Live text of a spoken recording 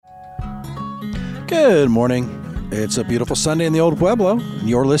Good morning. It's a beautiful Sunday in the Old Pueblo, and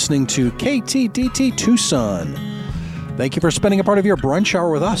you're listening to KTDT Tucson. Thank you for spending a part of your brunch hour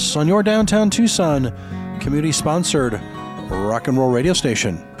with us on your downtown Tucson community-sponsored rock and roll radio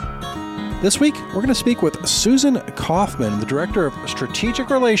station. This week, we're going to speak with Susan Kaufman, the Director of Strategic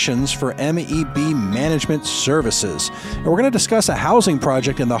Relations for MEB Management Services. And we're going to discuss a housing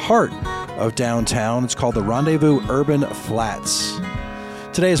project in the heart of downtown. It's called the Rendezvous Urban Flats.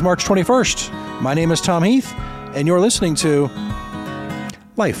 Today is March 21st. My name is Tom Heath, and you're listening to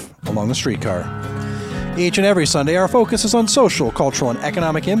Life Along the Streetcar. Each and every Sunday, our focus is on social, cultural, and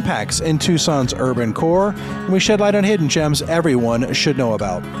economic impacts in Tucson's urban core, and we shed light on hidden gems everyone should know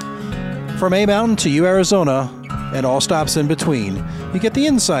about. From A Mountain to U Arizona, and all stops in between, you get the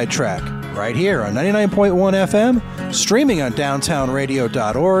inside track right here on 99.1 FM, streaming on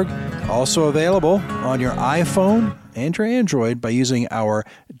downtownradio.org, also available on your iPhone and your Android by using our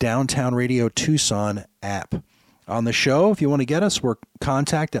Downtown Radio Tucson app. On the show, if you want to get us, we're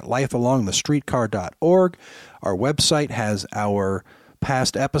contact at lifealongthestreetcar.org. Our website has our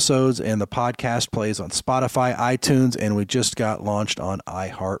past episodes, and the podcast plays on Spotify, iTunes, and we just got launched on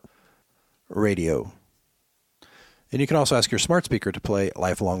iHeartRadio. And you can also ask your smart speaker to play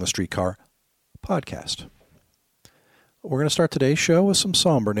Life Along the Streetcar podcast. We're going to start today's show with some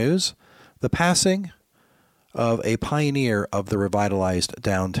somber news. The passing of a pioneer of the revitalized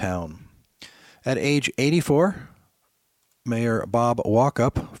downtown. At age 84, Mayor Bob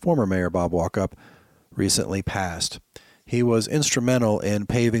Walkup, former Mayor Bob Walkup, recently passed. He was instrumental in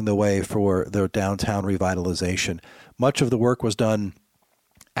paving the way for the downtown revitalization. Much of the work was done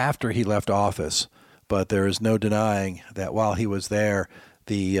after he left office, but there is no denying that while he was there,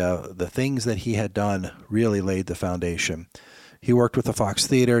 the things that he had done really laid the foundation. He worked with the Fox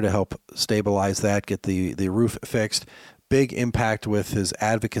Theater to help stabilize that, get the roof fixed. Big impact with his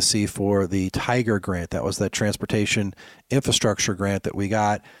advocacy for the Tiger grant. That was that transportation infrastructure grant that we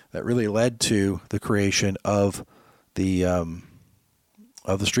got that really led to the creation of the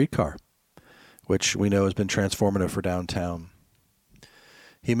streetcar, which we know has been transformative for downtown.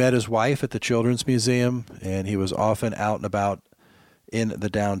 He met his wife at the Children's Museum, and he was often out and about in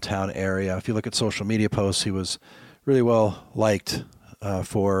the downtown area. If you look at social media posts, he was really well liked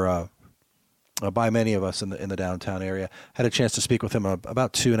by many of us in the downtown area. Had a chance to speak with him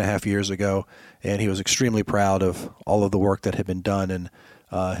about 2.5 years ago, and he was extremely proud of all of the work that had been done, and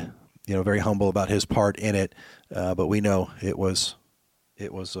very humble about his part in it. But we know it was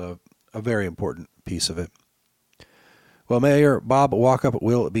a very important piece of it. Well, Mayor Bob Walkup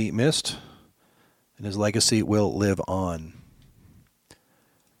will be missed, and his legacy will live on.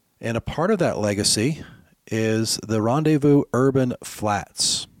 And a part of that legacy is the Rendezvous Urban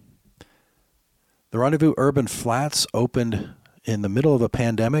Flats. The Rendezvous Urban Flats opened in the middle of a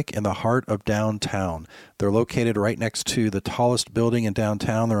pandemic in the heart of downtown. They're located right next to the tallest building in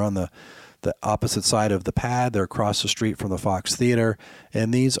downtown. They're on the opposite side of the pad. They're across the street from the Fox Theater.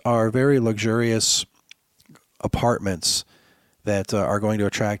 And these are very luxurious apartments that are going to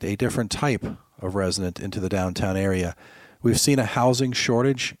attract a different type of resident into the downtown area. We've seen a housing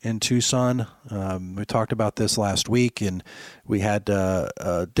shortage in Tucson. We talked about this last week, and we had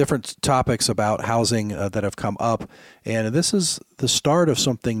different topics about housing that have come up. And this is the start of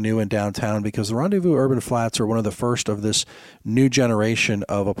something new in downtown, because the Rendezvous Urban Flats are one of the first of this new generation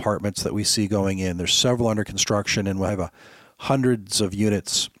of apartments that we see going in. There's several under construction, and we'll have hundreds of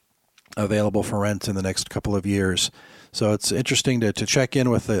units available for rent in the next couple of years. So it's interesting to check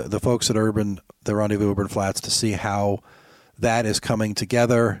in with the folks at the Rendezvous Urban Flats to see how that is coming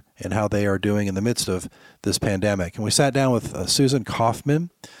together and how they are doing in the midst of this pandemic. And we sat down with Susan Kaufman.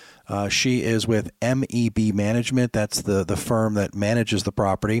 She is with MEB Management. That's the firm that manages the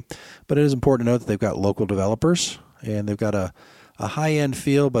property. But it is important to note that they've got local developers, and they've got a high-end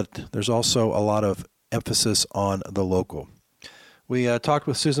feel, but there's also a lot of emphasis on the local. We talked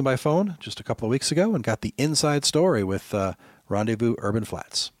with Susan by phone just a couple of weeks ago and got the inside story with Rendezvous Urban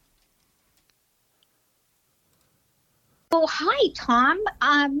Flats. Oh, hi, Tom.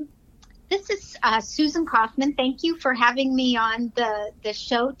 This is Susan Kaufman. Thank you for having me on the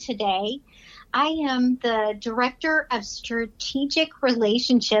show today. I am the Director of Strategic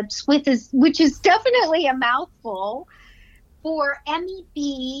Relationships, which is definitely a mouthful, for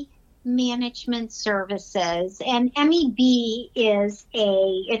MEB Management Services. And MEB is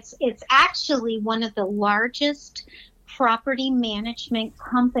it's actually one of the largest property management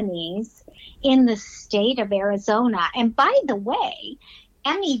companies in the state of Arizona. And by the way,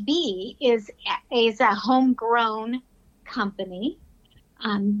 MEB is a homegrown company.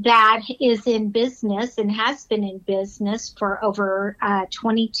 that is in business and has been in business for over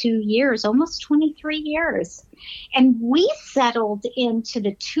 22 years, almost 23 years. And we settled into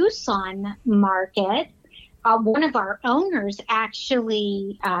the Tucson market. One of our owners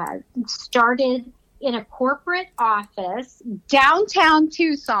actually started in a corporate office downtown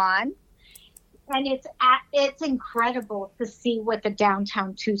Tucson. And it's incredible to see what the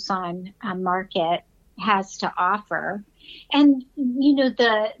downtown Tucson market has to offer. And, you know,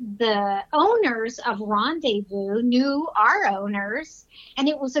 the owners of Rendezvous knew our owners, and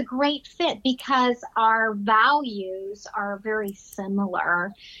it was a great fit because our values are very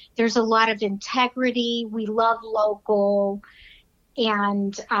similar. There's a lot of integrity. We love local,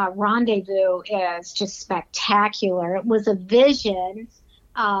 and Rendezvous is just spectacular. It was a vision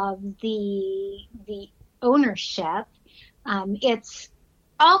of the ownership. It's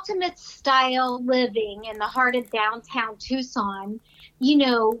ultimate style living in the heart of downtown Tucson. You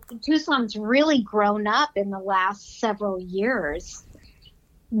know, Tucson's really grown up in the last several years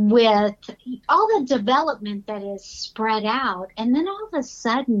with all the development that is spread out. And then all of a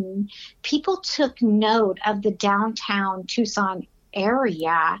sudden, people took note of the downtown Tucson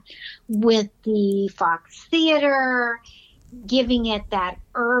area with the Fox Theater, giving it that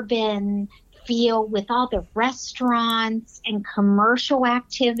urban feel with all the restaurants and commercial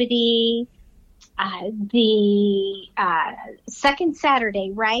activity. The second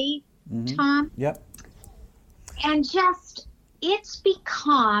Saturday, right, Tom? Yep. And just, it's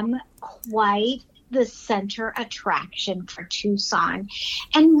become quite the center attraction for Tucson.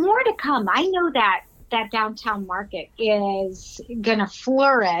 And more to come. I know that downtown market is going to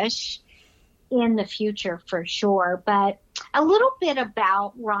flourish in the future for sure. But a little bit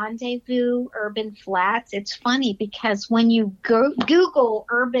about Rendezvous Urban Flats. It's funny because when you Google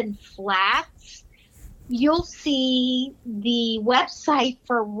Urban Flats, you'll see the website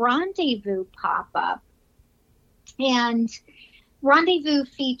for Rendezvous pop up. And Rendezvous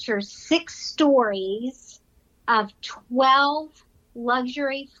features 6 stories of 12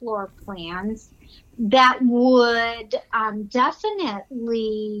 luxury floor plans that would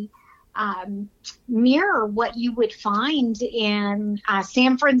definitely mirror what you would find in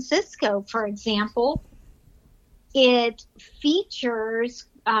San Francisco, for example. It features,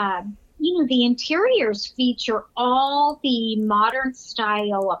 the interiors feature all the modern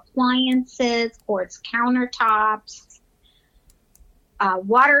style appliances, quartz countertops,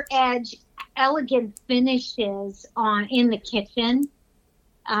 water edge, elegant finishes in the kitchen.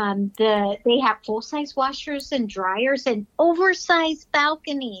 They have full-size washers and dryers and oversized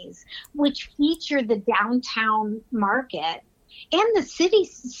balconies, which feature the downtown market and the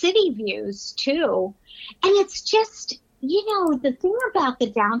city views too. And it's just, the thing about the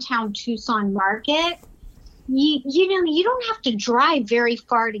downtown Tucson market, you don't have to drive very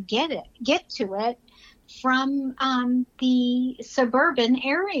far to get to it from the suburban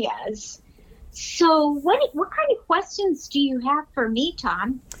areas. So what kind of questions do you have for me,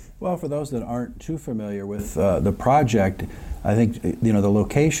 Tom? Well, for those that aren't too familiar with the project, I think, the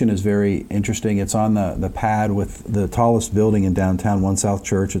location is very interesting. It's on the pad with the tallest building in downtown, One South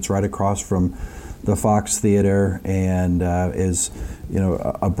Church. It's right across from the Fox Theater and is,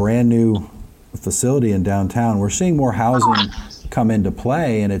 a brand new facility in downtown. We're seeing more housing come into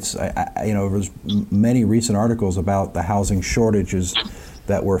play, and it's, there's many recent articles about the housing shortages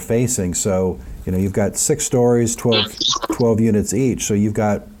that we're facing. So, you've got 6 stories, 12 units each. So you've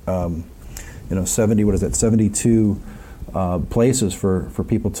got, 72 places for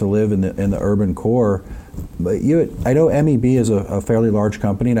people to live in the urban core. But I know MEB is a fairly large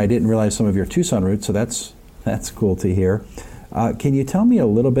company, and I didn't realize some of your Tucson roots, so that's cool to hear. Can you tell me a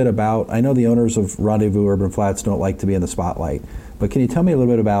little bit about, I know the owners of Rendezvous Urban Flats don't like to be in the spotlight, but can you tell me a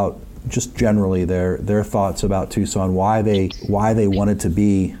little bit about just generally their thoughts about Tucson, why they wanted to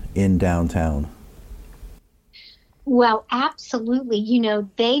be in downtown? Well, absolutely.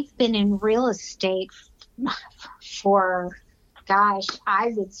 They've been in real estate for,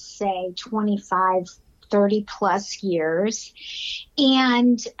 I would say 25, 30 plus years.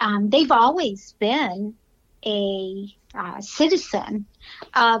 And they've always been a citizen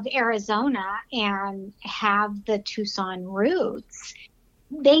of Arizona and have the Tucson roots.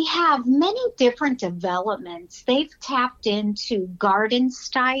 They have many different developments. They've tapped into garden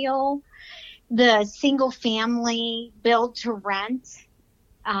style, the single family build to rent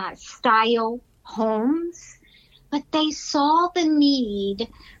style homes, but they saw the need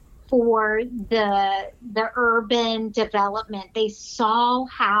for the urban development. They saw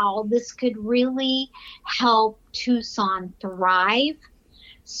how this could really help Tucson thrive.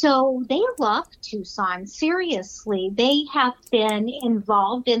 So they love Tucson. Seriously, they have been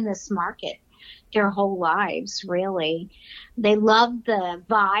involved in this market their whole lives, really. They love the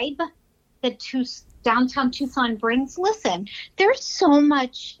vibe that downtown Tucson brings. Listen, there's so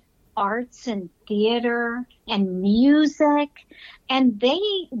much arts and theater and music, and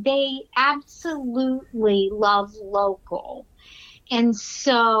they absolutely love local. And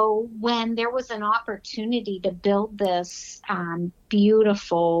so when there was an opportunity to build this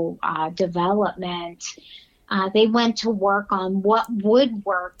beautiful development, they went to work on what would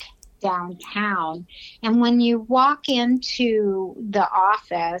work downtown. And when you walk into the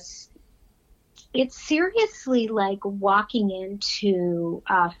office, it's seriously like walking into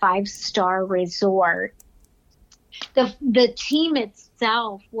a 5-star resort. The team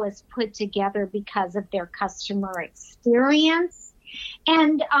itself was put together because of their customer experience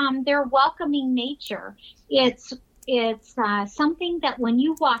and their welcoming nature. It's something that when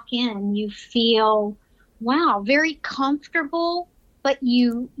you walk in, you feel, wow, very comfortable, but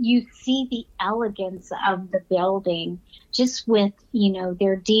you see the elegance of the building just with,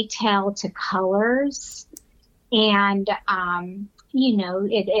 their detail to colors. And,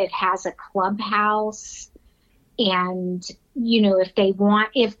 it has a clubhouse. And,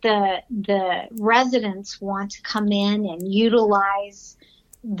 if the residents want to come in and utilize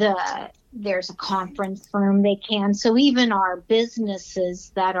there's a conference room, they can. So even our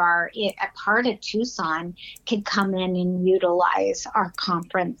businesses that are a part of Tucson can come in and utilize our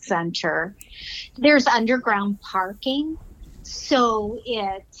conference center. There's underground parking, so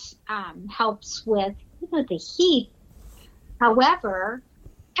it helps with the heat. However,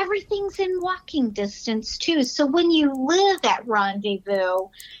 everything's in walking distance too. So when you live at Rendezvous,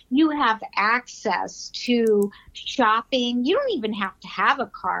 you have access to shopping. You don't even have to have a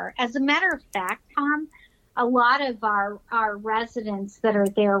car. As a matter of fact, Tom, a lot of our residents that are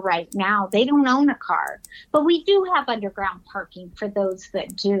there right now, they don't own a car. But we do have underground parking for those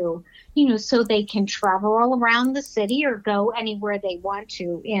that do, so they can travel all around the city or go anywhere they want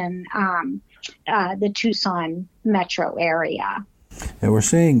to in the Tucson metro area. And we're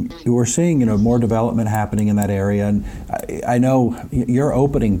seeing more development happening in that area, and I know your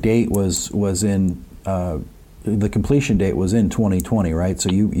opening date was in the completion date was in 2020, right? So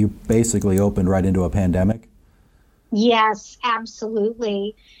you basically opened right into a pandemic. Yes,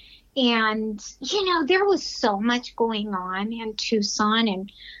 absolutely. And there was so much going on in Tucson, and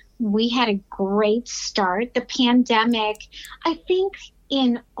we had a great start. The pandemic, I think,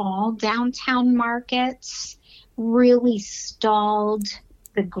 in all downtown markets, really stalled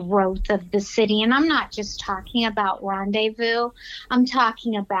the growth of the city. And I'm not just talking about Rendezvous. I'm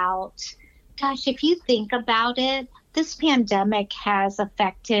talking about, gosh, if you think about it, this pandemic has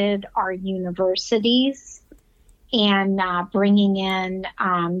affected our universities and bringing in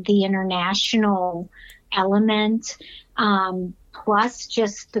the international element, plus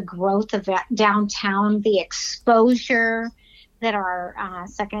just the growth of downtown, the exposure that our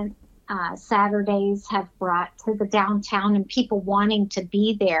second Saturdays have brought to the downtown and people wanting to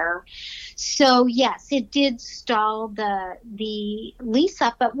be there. So yes, it did stall the lease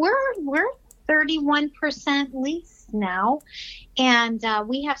up, but we're 31% leased now, and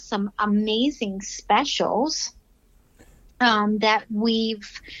we have some amazing specials that we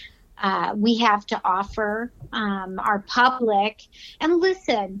have to offer our public. And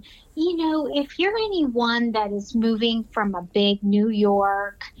listen, if you're anyone that is moving from a big New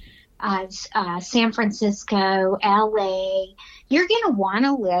York, San Francisco, LA, you're going to want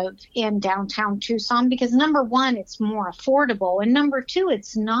to live in downtown Tucson because number one, it's more affordable. And number two,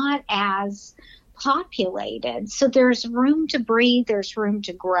 it's not as populated. So there's room to breathe. There's room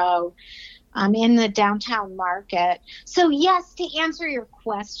to grow in the downtown market. So yes, to answer your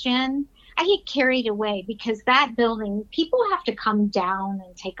question, I get carried away because that building, people have to come down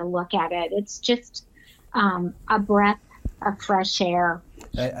and take a look at it. It's just a breath of fresh air.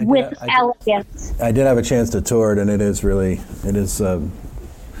 With elegance. I did have a chance to tour it, and it is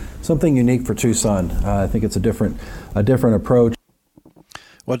something unique for Tucson. I think it's a different approach.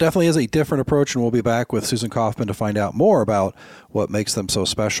 Well, it definitely is a different approach, and we'll be back with Susan Kaufman to find out more about what makes them so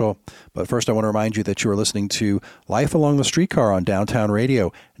special. But first, I want to remind you that you are listening to Life Along the Streetcar on Downtown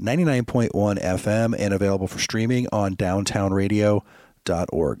Radio, 99.1 FM, and available for streaming on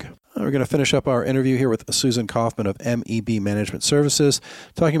downtownradio.org. We're going to finish up our interview here with Susan Kaufman of MEB Management Services,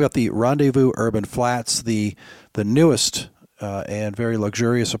 talking about the Rendezvous Urban Flats, the newest and very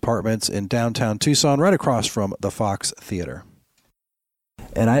luxurious apartments in downtown Tucson, right across from the Fox Theater.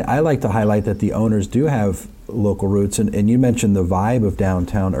 And I like to highlight that the owners do have local roots, and you mentioned the vibe of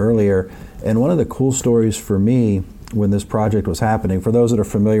downtown earlier. And one of the cool stories for me when this project was happening. For those that are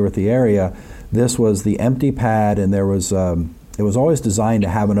familiar with the area, this was the empty pad, and there was it was always designed to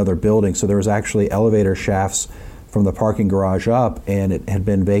have another building, so there was actually elevator shafts from the parking garage up, and it had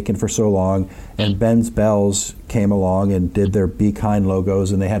been vacant for so long, and Ben's Bells came along and did their Be Kind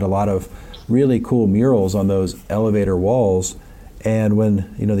logos, and they had a lot of really cool murals on those elevator walls. And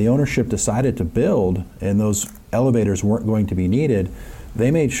when the ownership decided to build and those elevators weren't going to be needed, they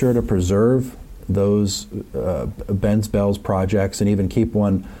made sure to preserve those Ben's Bells projects and even keep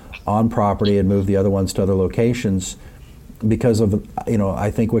one on property and move the other ones to other locations because of, I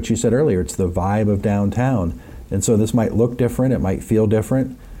think what you said earlier, it's the vibe of downtown. And so this might look different, it might feel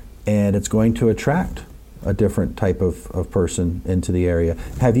different, and it's going to attract a different type of person into the area.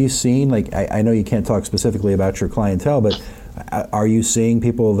 Have you seen, I know you can't talk specifically about your clientele, but are you seeing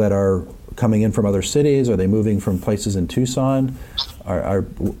people that are coming in from other cities? Are they moving from places in Tucson?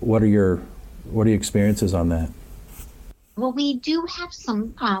 What are your experiences on that? Well, we do have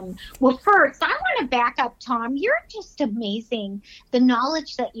some. Well, first, I want to back up, Tom. You're just amazing. The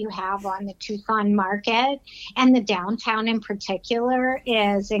knowledge that you have on the Tucson market and the downtown in particular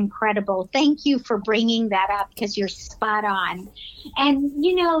is incredible. Thank you for bringing that up because you're spot on. And,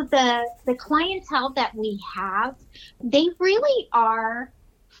 the clientele that we have, they really are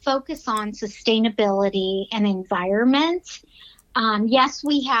focused on sustainability and environment. Yes,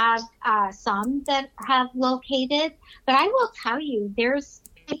 we have some that have located, but I will tell you, there's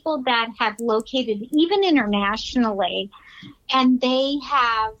people that have located even internationally, and they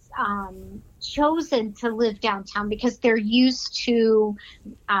have chosen to live downtown because they're used to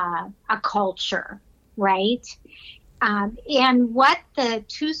a culture, right? And what the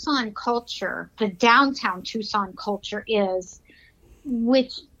Tucson culture, the downtown Tucson culture is,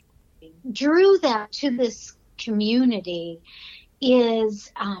 which drew them to this community,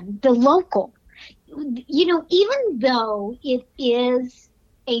 is the local. Even though it is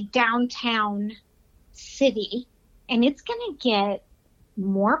a downtown city and it's going to get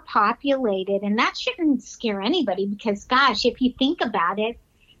more populated, and that shouldn't scare anybody because, gosh, if you think about it,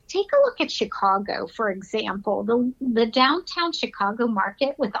 take a look at Chicago, for example. The downtown Chicago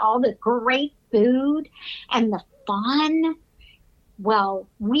market with all the great food and the fun. Well,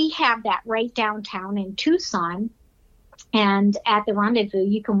 we have that right downtown in Tucson. And at the Rendezvous,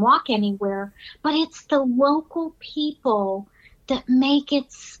 you can walk anywhere, but it's the local people that make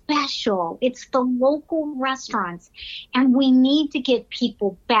it special. It's the local restaurants. And we need to get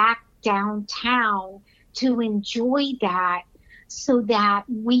people back downtown to enjoy that so that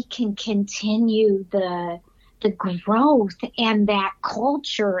we can continue the growth and that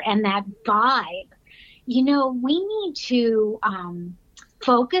culture and that vibe. We need to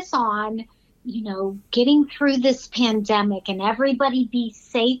focus on getting through this pandemic and everybody be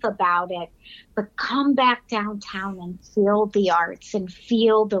safe about it, but come back downtown and feel the arts and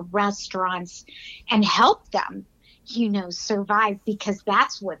feel the restaurants and help them, survive, because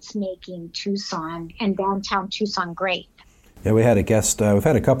that's what's making Tucson and downtown Tucson great. Yeah, we had a guest, we've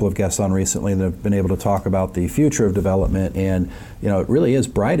had a couple of guests on recently that have been able to talk about the future of development, and, it really is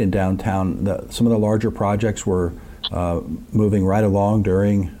bright in downtown. Some of the larger projects were moving right along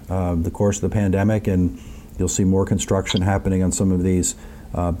during the course of the pandemic, and you'll see more construction happening on some of these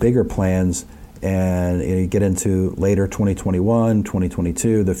bigger plans. And you get into later 2021,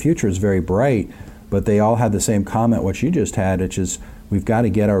 2022, the future is very bright, but they all had the same comment, what you just had, which is we've got to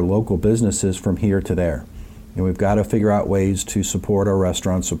get our local businesses from here to there. And we've got to figure out ways to support our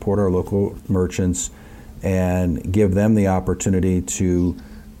restaurants, support our local merchants, and give them the opportunity to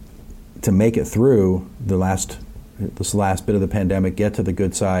make it through this last bit of the pandemic, get to the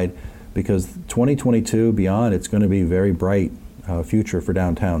good side, because 2022 beyond, it's going to be a very bright future for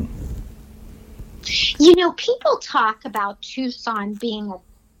downtown. People talk about Tucson being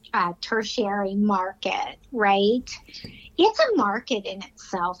a tertiary market, right? It's a market in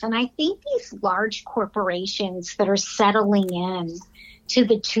itself, and I think these large corporations that are settling in to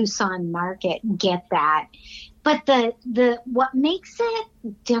the Tucson market get that. But the what makes it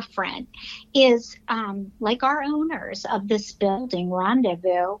different is like our owners of this building,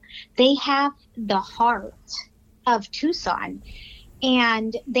 Rendezvous, they have the heart of Tucson,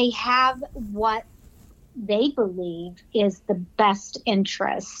 and they have what they believe is the best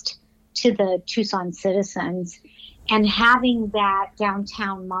interest to the Tucson citizens, and having that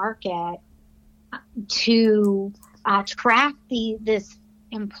downtown market to attract this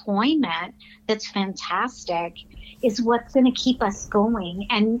employment that's fantastic is what's going to keep us going.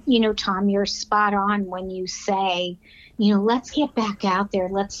 And, Tom, you're spot on when you say, let's get back out there.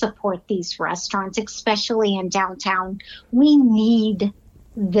 Let's support these restaurants, especially in downtown. We need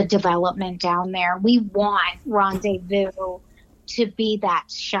the development down there. We want Rendezvous to be that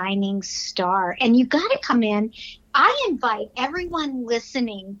shining star. And you got to come in. I invite everyone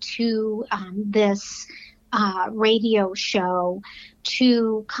listening to this radio show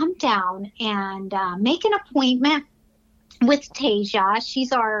to come down and make an appointment with Tasia.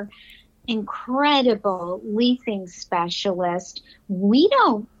 She's our incredible leasing specialist. We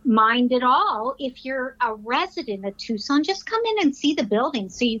don't mind at all if you're a resident of Tucson. Just come in and see the building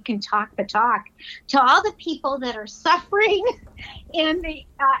so you can talk the talk to all the people that are suffering. And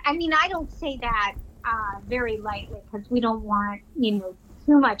I don't say that very lightly, because we don't want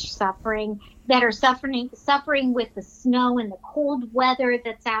too much suffering, that are suffering with the snow and the cold weather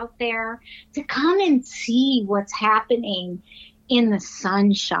that's out there, to come and see what's happening in the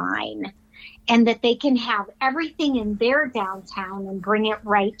sunshine, and that they can have everything in their downtown and bring it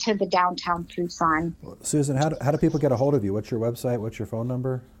right to the downtown Tucson. Susan, how do people get a hold of you? What's your website? What's your phone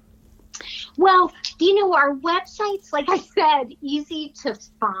number? Well, our website's, like I said, easy to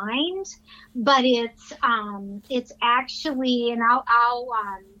find, but it's actually, and I'll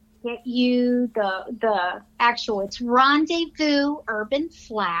get you the actual, it's Rendezvous Urban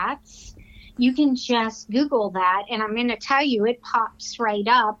Flats. You can just Google that, and I'm going to tell you, it pops right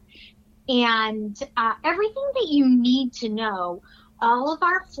up. And everything that you need to know, all of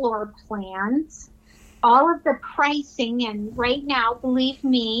our floor plans, all of the pricing, and right now, believe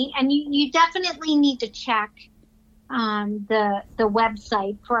me, and you definitely need to check the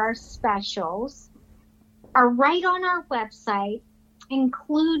website for our specials, are right on our website,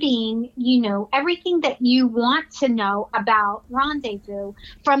 including, everything that you want to know about Rendezvous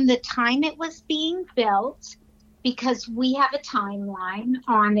from the time it was being built, because we have a timeline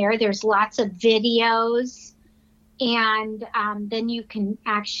on there. There's lots of videos, and then you can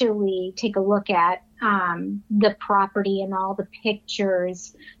actually take a look at the property and all the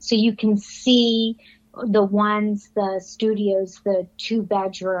pictures, so you can see the studios, the 2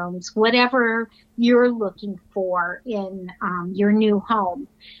 bedrooms, whatever you're looking for in your new home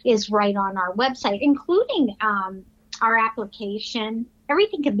is right on our website, including our application.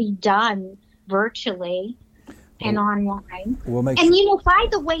 Everything can be done virtually and online. By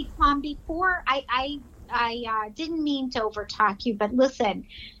the way, Tom, before I didn't mean to overtalk you, but listen,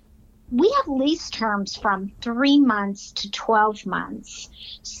 we have lease terms from 3 months to 12 months.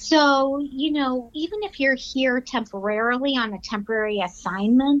 So, even if you're here temporarily on a temporary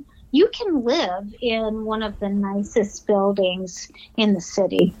assignment, you can live in one of the nicest buildings in the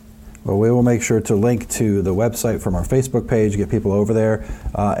city. Well, we will make sure to link to the website from our Facebook page, get people over there.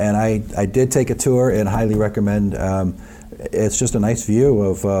 And I did take a tour and highly recommend. It's just a nice view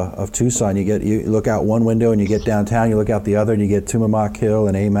of Tucson. You look out one window and you get downtown. You look out the other and you get Tumamoc Hill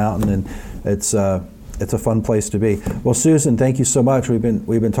and A Mountain, and it's a fun place to be. Well, Susan, thank you so much. We've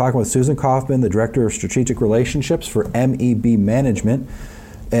been talking with Susan Kaufman, the Director of Strategic Relationships for MEB Management,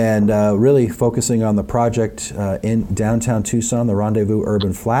 and really focusing on the project in downtown Tucson, the Rendezvous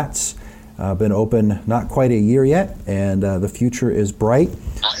Urban Flats. Been open not quite a year yet, and the future is bright,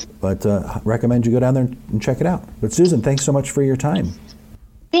 but recommend you go down there and check it out. But Susan, thanks so much for your time.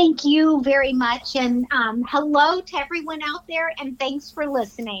 Thank you very much, and hello to everyone out there, and thanks for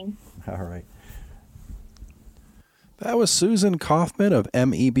listening. All right. That was Susan Kaufman of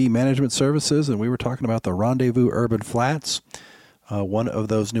MEB Management Services, and we were talking about the Rendezvous Urban Flats, one of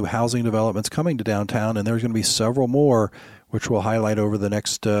those new housing developments coming to downtown, and there's going to be several more, which we'll highlight over the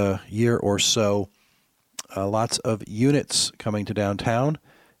next year or so. Lots of units coming to downtown,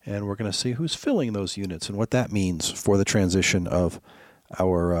 and we're going to see who's filling those units and what that means for the transition of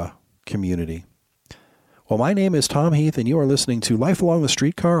our community. Well, my name is Tom Heath, and you are listening to Life Along the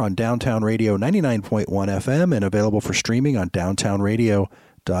Streetcar on Downtown Radio 99.1 FM and available for streaming on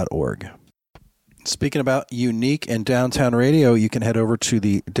downtownradio.org. Speaking about unique and downtown radio, you can head over to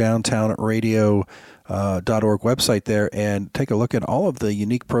the downtownradio.org website there and take a look at all of the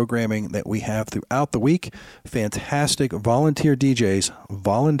unique programming that we have throughout the week. Fantastic volunteer DJs,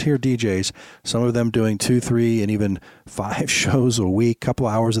 some of them doing 2, 3, and even 5 shows a week, couple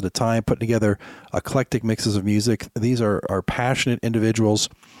hours at a time, putting together eclectic mixes of music. These are passionate individuals,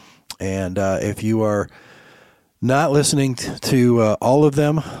 and if you are not listening to all of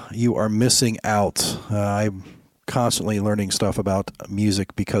them, you are missing out. I'm constantly learning stuff about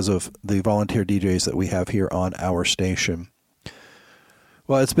music because of the volunteer DJs that we have here on our station.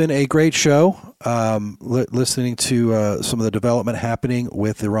 Well, it's been a great show listening to some of the development happening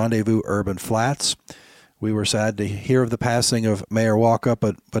with the Rendezvous Urban Flats. We were sad to hear of the passing of Mayor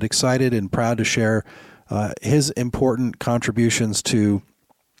Walkup, but excited and proud to share his important contributions to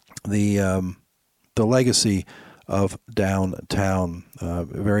the legacy of downtown.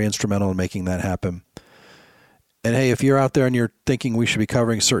 Very instrumental in making that happen. And hey, if you're out there and you're thinking we should be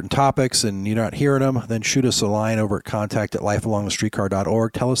covering certain topics and you're not hearing them, then shoot us a line over at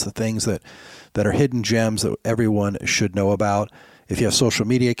contact@lifealongthestreetcar.org. Tell us the things that are hidden gems that everyone should know about. If you have social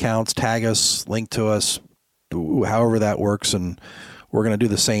media accounts, tag us, link to us, however that works, and we're going to do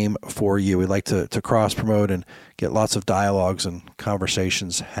the same for you. We'd like to cross-promote and get lots of dialogues and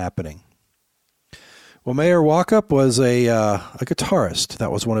conversations happening. Well, Mayor Walkup was a guitarist.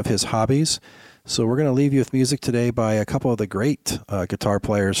 That was one of his hobbies. So we're going to leave you with music today by a couple of the great guitar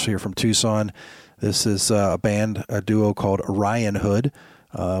players here from Tucson. This is a duo called Ryan Hood.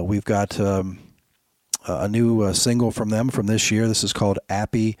 We've got a new single from them from this year. This is called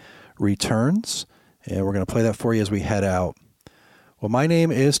Appy Returns, and we're going to play that for you as we head out. Well, my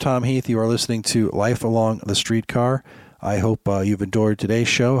name is Tom Heath. You are listening to Life Along the Streetcar. I hope you've enjoyed today's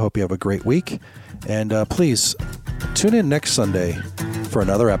show. I hope you have a great week. And please tune in next Sunday for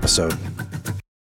another episode.